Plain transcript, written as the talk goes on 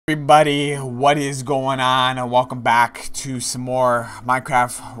Everybody, what is going on? And welcome back to some more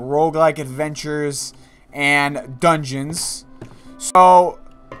Minecraft roguelike adventures and dungeons. So,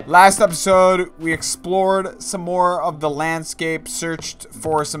 last episode we explored some more of the landscape, searched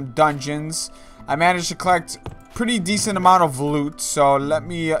for some dungeons. I managed to collect a pretty decent amount of loot, so let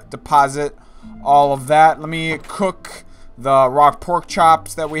me deposit all of that. Let me cook the raw pork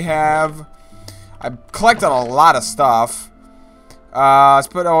chops that we have. I collected a lot of stuff. Let's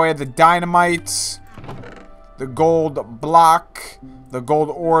put away the dynamite, the gold block, the gold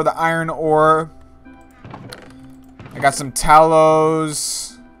ore, the iron ore. I got some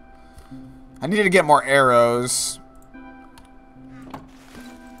tallows. I needed to get more arrows.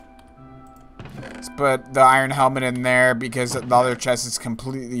 Let's put the iron helmet in there because the other chest is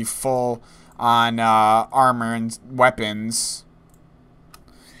completely full on armor and weapons.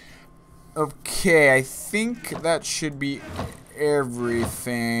 Okay, I think that should be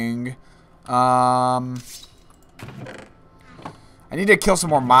everything. I need to kill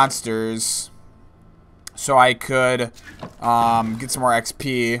some more monsters so I could get some more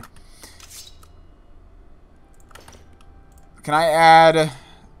XP. Can I add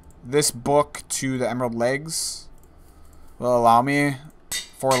this book to the emerald legs? Will it allow me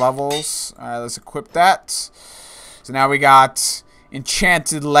 4 levels? Alright, let's equip that. So now we got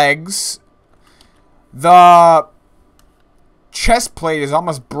enchanted legs. The chest plate is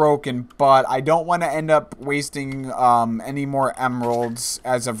almost broken, but I don't want to end up wasting any more emeralds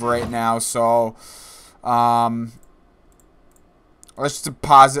as of right now, so let's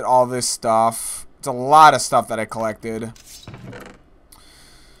deposit all this stuff. It's a lot of stuff that I collected.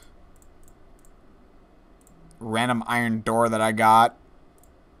 Random iron door that I got.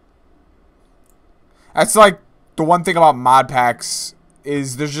 That's like the one thing about mod packs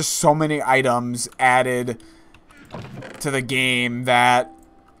is there's just so many items added to the game that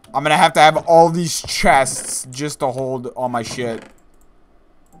I'm gonna have to have all these chests just to hold all my shit.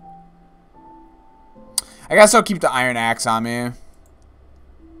 I guess I'll keep the iron axe on me.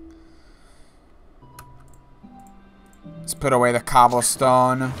 Let's put away the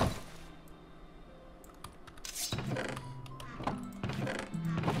cobblestone.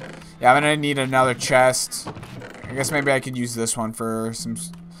 Yeah, I'm gonna need another chest. I guess maybe I could use this one for some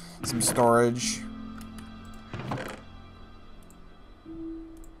storage.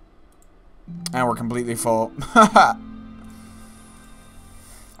 And we're completely full.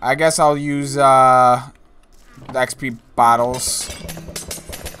 I guess I'll use the XP bottles.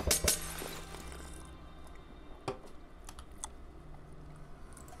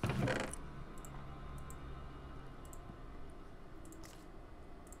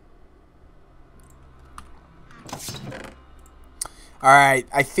 Alright,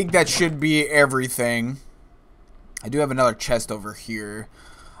 I think that should be everything. I do have another chest over here.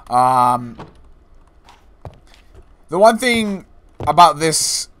 The one thing about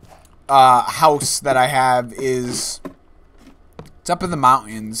this house that I have is it's up in the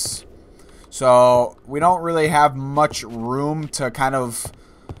mountains, so we don't really have much room to kind of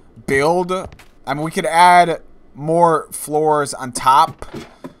build. I mean, we could add more floors on top.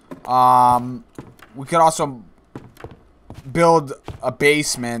 We could also build a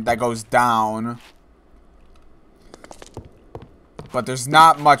basement that goes down, but there's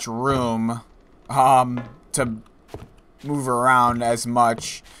not much room to move around as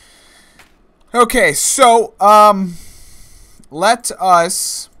much. Okay, so let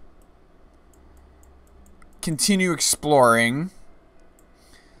us continue exploring.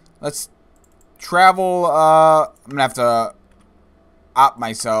 Let's travel. I'm gonna have to opt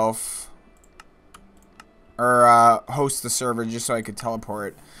myself or host the server just so I could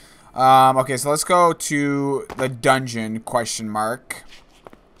teleport. Okay, so let's go to the dungeon, question mark.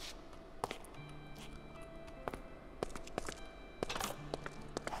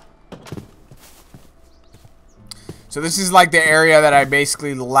 So this is like the area that I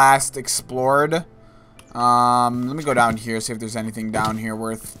basically last explored. Let me go down here, see if there's anything down here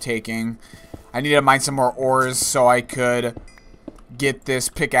worth taking. I need to mine some more ores so I could get this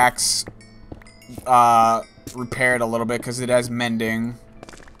pickaxe repaired a little bit because it has mending.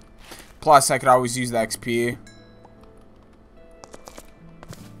 Plus, I could always use the XP.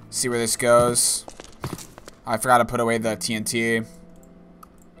 See where this goes. I forgot to put away the TNT.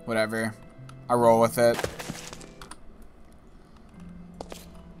 Whatever. I'll roll with it.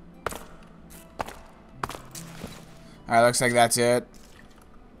 Alright, looks like that's it.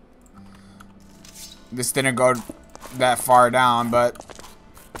 This didn't go that far down, but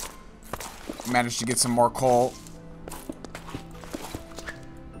managed to get some more coal.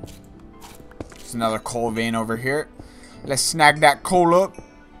 There's another coal vein over here. Let's snag that coal up.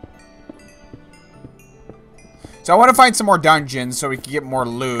 So I want to find some more dungeons so we can get more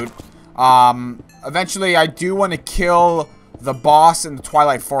loot. Eventually, I do want to kill the boss in the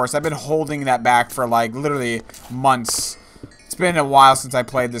Twilight Forest. I've been holding that back for like literally months. It's been a while since I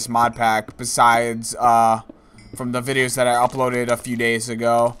played this mod pack, besides from the videos that I uploaded a few days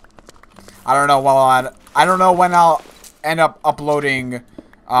ago. I don't know when I'll end up uploading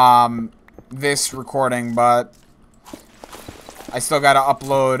this recording, but I still gotta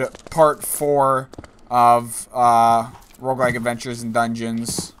upload part 4 of Roguelike Adventures and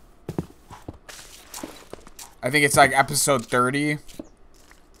Dungeons. I think it's like episode 30.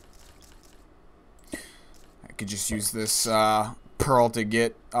 I could just use this pearl to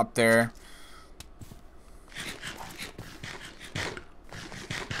get up there.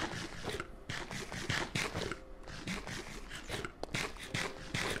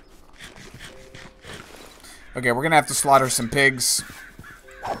 Okay, we're gonna have to slaughter some pigs.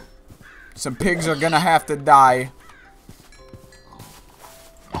 Some pigs are gonna have to die.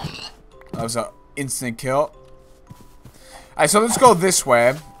 That was an instant kill. Alright, so let's go this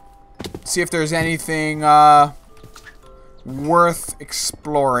way. See if there's anything worth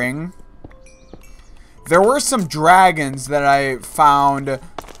exploring. There were some dragons that I found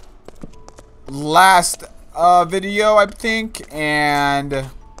last video, I think, and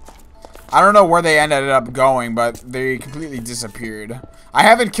I don't know where they ended up going, but they completely disappeared. I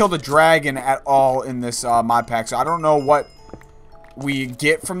haven't killed a dragon at all in this mod pack, so I don't know what we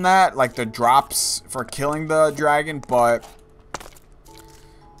get from that, like the drops for killing the dragon, but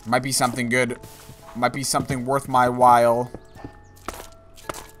might be something good. Might be something worth my while.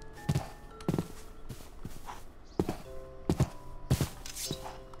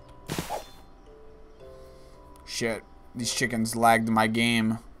 Shit, these chickens lagged my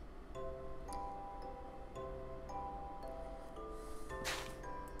game.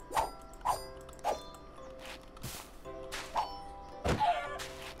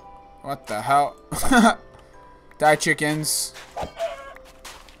 What the hell? Die, chickens.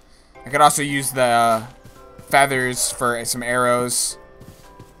 I could also use the feathers for some arrows.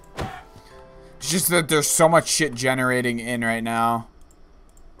 It's just that there's so much shit generating in right now.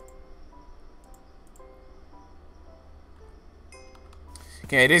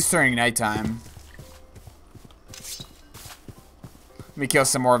 Okay, it is turning nighttime. Let me kill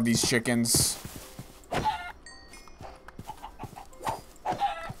some more of these chickens.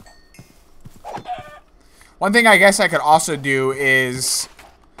 One thing I guess I could also do is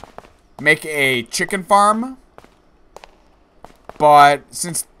make a chicken farm. But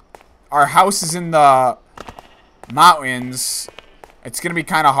since our house is in the mountains, it's going to be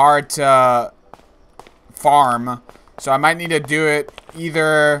kind of hard to farm. So I might need to do it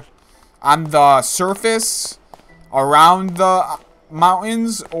either on the surface around the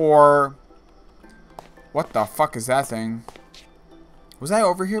mountains, or what the fuck is that thing? Was I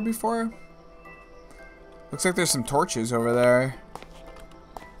over here before? Looks like there's some torches over there.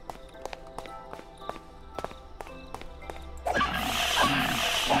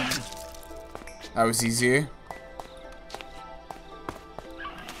 That was easy.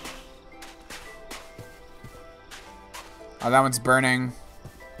 Oh, that one's burning.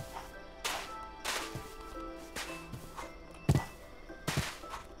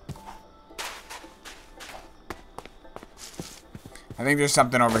 I think there's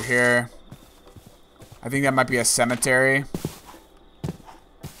something over here. I think that might be a cemetery.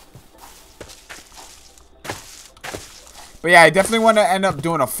 But yeah, I definitely want to end up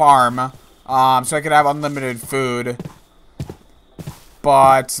doing a farm. So I could have unlimited food.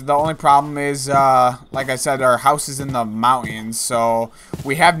 But the only problem is, like I said, our house is in the mountains. So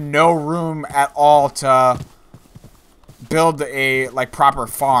we have no room at all to build a, like, proper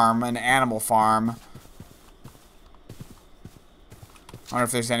farm, an animal farm. I wonder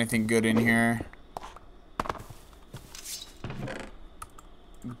if there's anything good in here.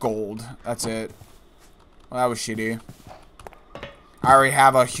 Gold. That's it. Well, that was shitty. I already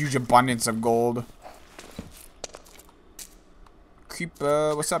have a huge abundance of gold.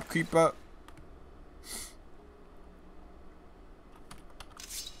 Creeper. What's up, Creeper?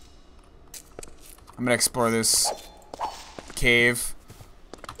 I'm gonna explore this cave.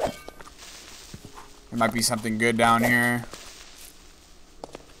 There might be something good down here.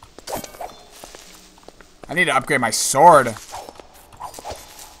 I need to upgrade my sword.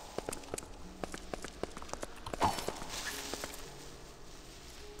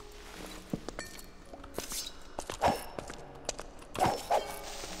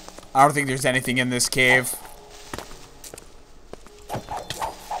 I don't think there's anything in this cave.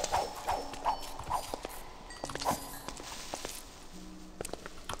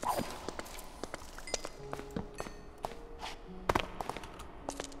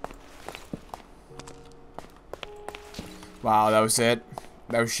 Wow, that was it.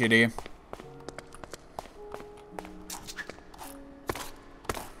 That was shitty.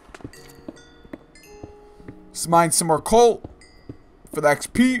 Let's mine some more coal for the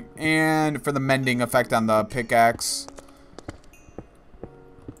XP and for the mending effect on the pickaxe.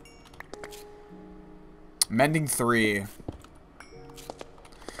 Mending 3.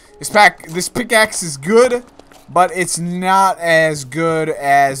 This pickaxe is good, but it's not as good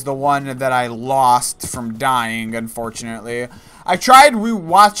as the one that I lost from dying, unfortunately. I tried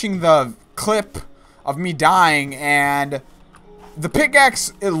re-watching the clip of me dying, and the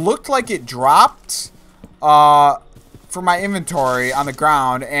pickaxe, it looked like it dropped from my inventory on the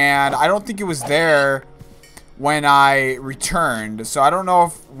ground, and I don't think it was there when I returned. So I don't know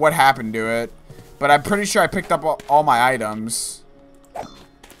what happened to it, but I'm pretty sure I picked up all my items.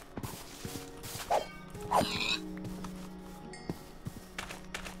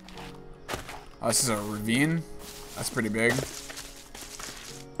 Oh, this is a ravine? That's pretty big.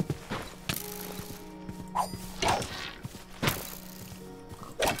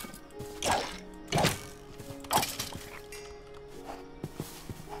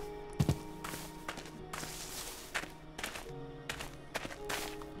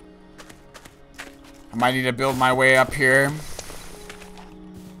 I might need to build my way up here.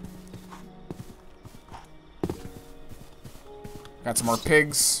 Got some more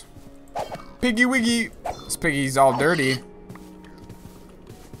pigs. Piggy wiggy. This piggy's all dirty.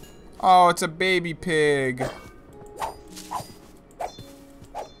 Oh, it's a baby pig.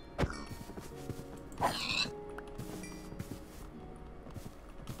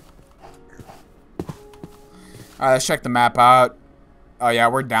 Alright, let's check the map out. Oh yeah,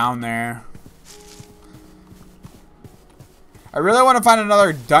 we're down there. I really want to find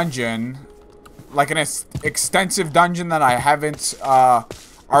another dungeon. Like an extensive dungeon that I haven't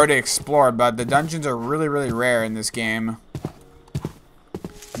already explored. But the dungeons are really, really rare in this game.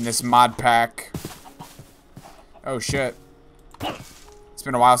 In this mod pack. Oh shit. It's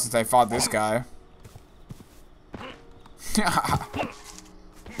been a while since I fought this guy.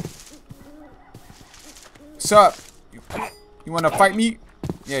 What's up? You want to fight me?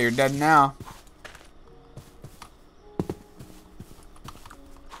 Yeah, you're dead now.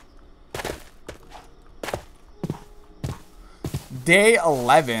 Day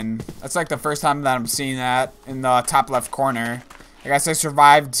 11. That's like the first time that I'm seeing that in the top left corner. I guess I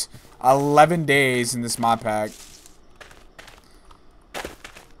survived 11 days in this mod pack.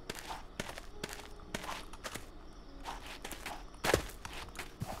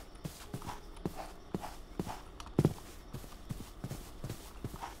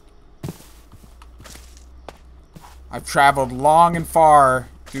 I've traveled long and far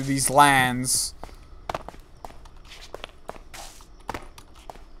through these lands.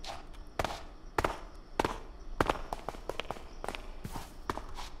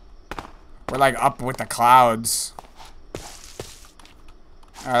 We're like up with the clouds.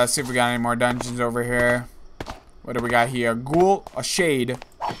 Alright, let's see if we got any more dungeons over here. What do we got here? A ghoul, a shade.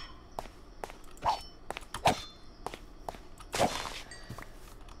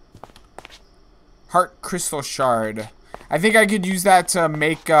 Heart crystal shard. I think I could use that to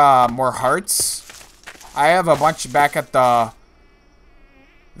make more hearts. I have a bunch back at the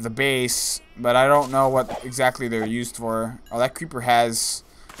base, but I don't know what exactly they're used for. Oh, that creeper has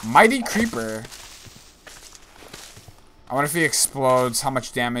mighty creeper. I wonder if he explodes, how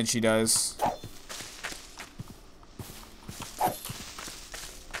much damage he does.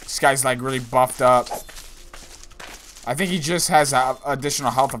 This guy's like really buffed up. I think he just has an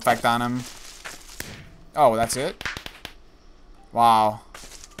additional health effect on him. Oh, that's it? Wow.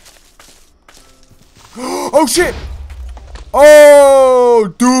 Oh, shit!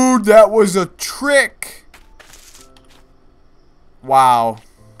 Oh, dude, that was a trick. Wow.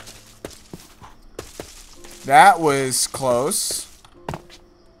 That was close.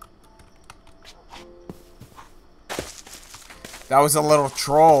 That was a little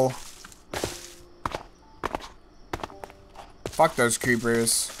troll. Fuck those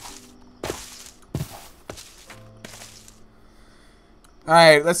creepers.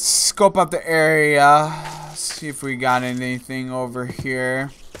 Alright, let's scope up the area. See if we got anything over here.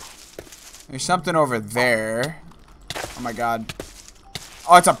 There's something over there. Oh my god.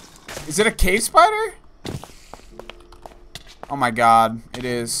 Oh, it's a... Is it a cave spider? Oh my god, it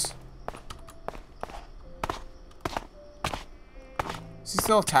is. Is he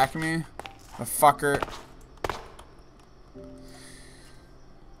still attacking me? The fucker.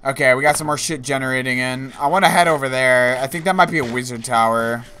 Okay, we got some more shit generating in. I want to head over there. I think that might be a wizard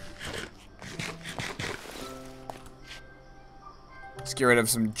tower. Let's get rid of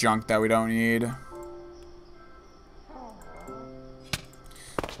some junk that we don't need.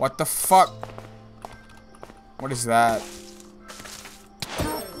 What the fuck? What is that?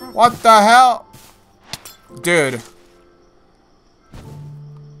 What the hell? Dude.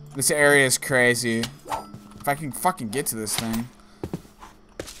 This area is crazy. If I can fucking get to this thing.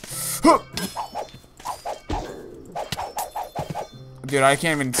 Dude, I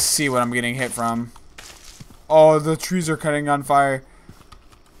can't even see what I'm getting hit from. Oh, the trees are cutting on fire.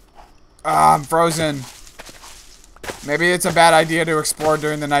 Ah, I'm frozen. Maybe it's a bad idea to explore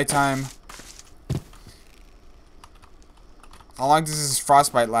during the nighttime. How long does this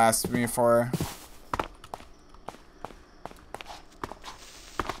frostbite last me for?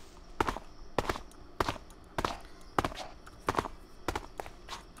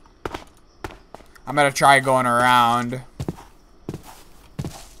 I'm gonna try going around.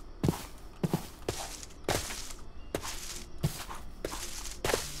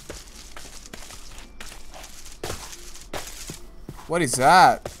 What is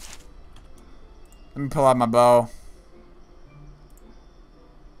that? Let me pull out my bow.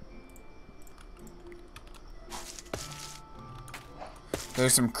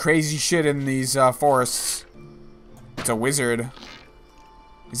 There's some crazy shit in these forests. It's a wizard.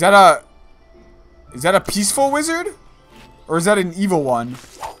 Is that a peaceful wizard? Or is that an evil one?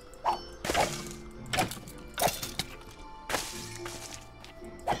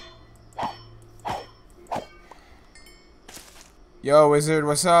 Yo, wizard,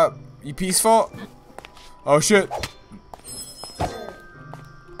 what's up? You peaceful? Oh, shit. I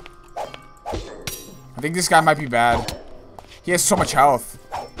think this guy might be bad. He has so much health.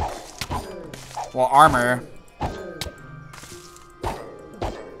 Well, armor.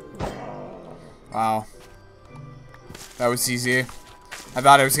 Wow. That was easy. I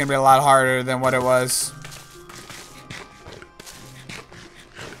thought it was going to be a lot harder than what it was.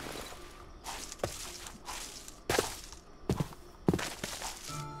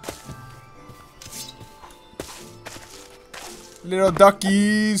 Little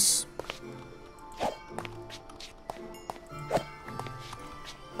duckies.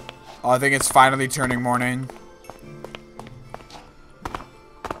 Oh, I think it's finally turning morning.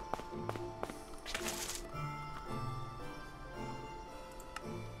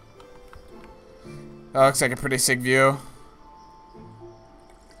 That looks like a pretty sick view.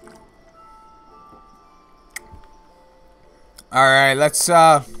 Alright, let's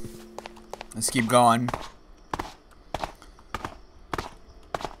keep going.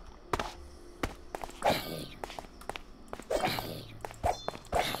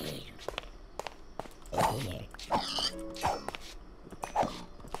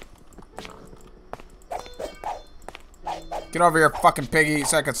 Get over here, fucking piggy,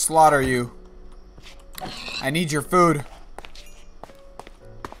 so I can slaughter you. I need your food.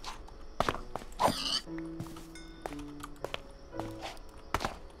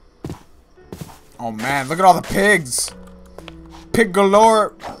 Oh man, look at all the pigs. Pig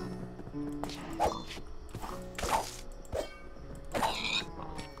galore.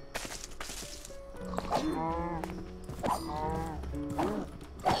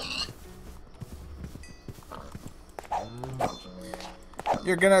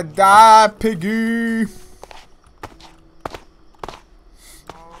 You're gonna die, piggy.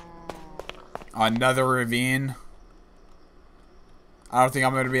 Another ravine. I don't think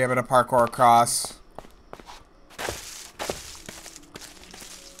I'm gonna be able to parkour across.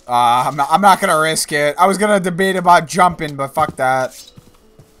 I'm not gonna risk it. I was gonna debate about jumping, but fuck that.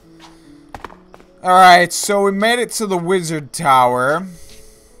 Alright, so we made it to the wizard tower.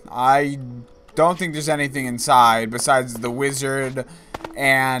 I don't think there's anything inside besides the wizard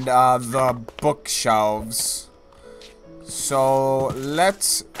and the bookshelves. So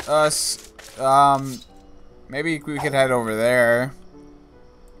let's maybe we could head over there.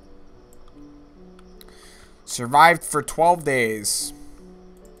 Survived for 12 days.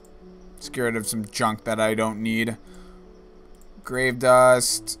 Scared of some junk that I don't need. Grave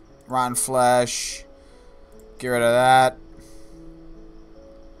dust, rotten flesh. Get rid of that.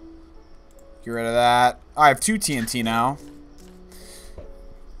 Get rid of that. Oh, I have 2 TNT now.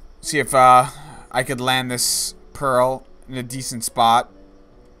 See if I could land this pearl in a decent spot.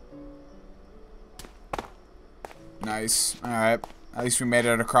 Nice. Alright. At least we made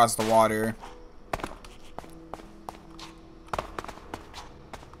it across the water.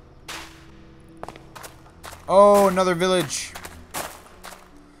 Oh, another village.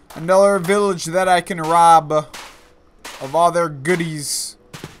 Another village that I can rob of all their goodies.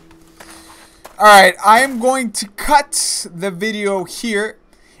 Alright, I am going to cut the video here.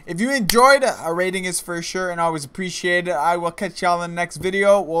 If you enjoyed, a rating is for sure and always appreciated. I will catch y'all in the next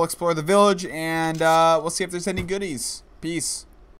video. We'll explore the village and we'll see if there's any goodies. Peace.